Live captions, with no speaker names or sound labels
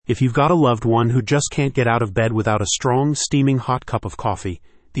If you've got a loved one who just can't get out of bed without a strong, steaming hot cup of coffee,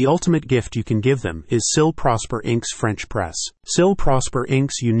 the ultimate gift you can give them is Sil Prosper Inc.'s French Press. Sil Prosper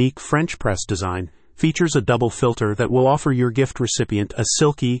Inc.'s unique French press design features a double filter that will offer your gift recipient a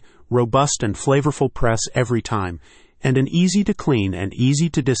silky, robust, and flavorful press every time, and an easy-to-clean and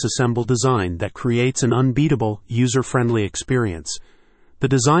easy-to-disassemble design that creates an unbeatable, user-friendly experience. The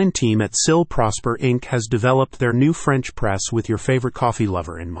design team at Sil Prosper Inc. has developed their new French press with your favorite coffee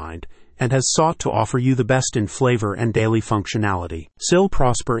lover in mind, and has sought to offer you the best in flavor and daily functionality. Sil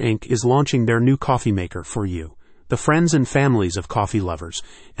Prosper Inc. is launching their new coffee maker for you, the friends and families of coffee lovers,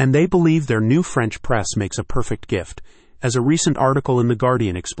 and they believe their new French press makes a perfect gift. As a recent article in The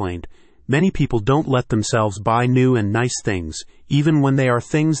Guardian explained, many people don't let themselves buy new and nice things, even when they are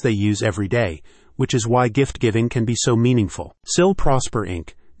things they use every day, which is why gift giving can be so meaningful. Sil Prosper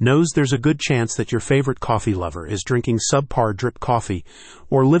Inc. knows there's a good chance that your favorite coffee lover is drinking subpar drip coffee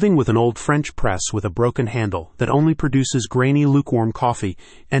or living with an old French press with a broken handle that only produces grainy, lukewarm coffee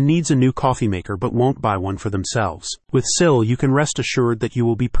and needs a new coffee maker but won't buy one for themselves. With Sil, you can rest assured that you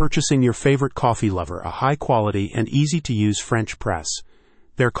will be purchasing your favorite coffee lover a high-quality and easy-to-use French press.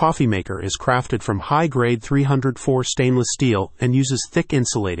 Their coffee maker is crafted from high-grade 304 stainless steel and uses thick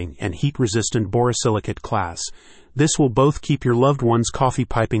insulating and heat-resistant borosilicate glass. This will both keep your loved one's coffee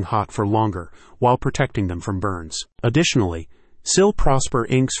piping hot for longer while protecting them from burns. Additionally, Sil Prosper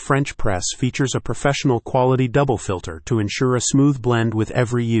Inc.'s French press features a professional quality double filter to ensure a smooth blend with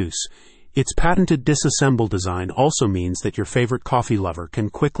every use. Its patented Disassemble design also means that your favorite coffee lover can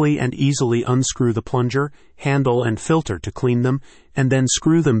quickly and easily unscrew the plunger, handle, and filter to clean them, and then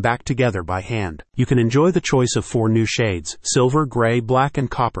screw them back together by hand. You can enjoy the choice of 4 new shades: silver, gray, black,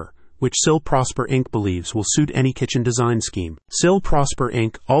 and copper, which Sil Prosper Inc. believes will suit any kitchen design scheme. Sil Prosper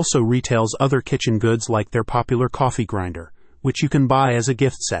Inc. also retails other kitchen goods like their popular coffee grinder, which you can buy as a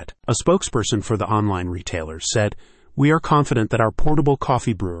gift set. A spokesperson for the online retailer said, "We are confident that our portable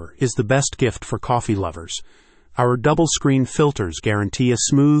coffee brewer is the best gift for coffee lovers. Our double-screen filters guarantee a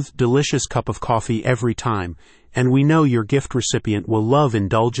smooth, delicious cup of coffee every time, and we know your gift recipient will love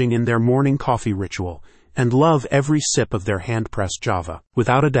indulging in their morning coffee ritual and love every sip of their hand-pressed Java."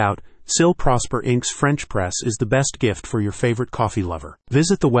 Without a doubt, Sil Prosper Inc.'s French press is the best gift for your favorite coffee lover.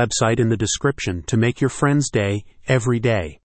 Visit the website in the description to make your friend's day every day.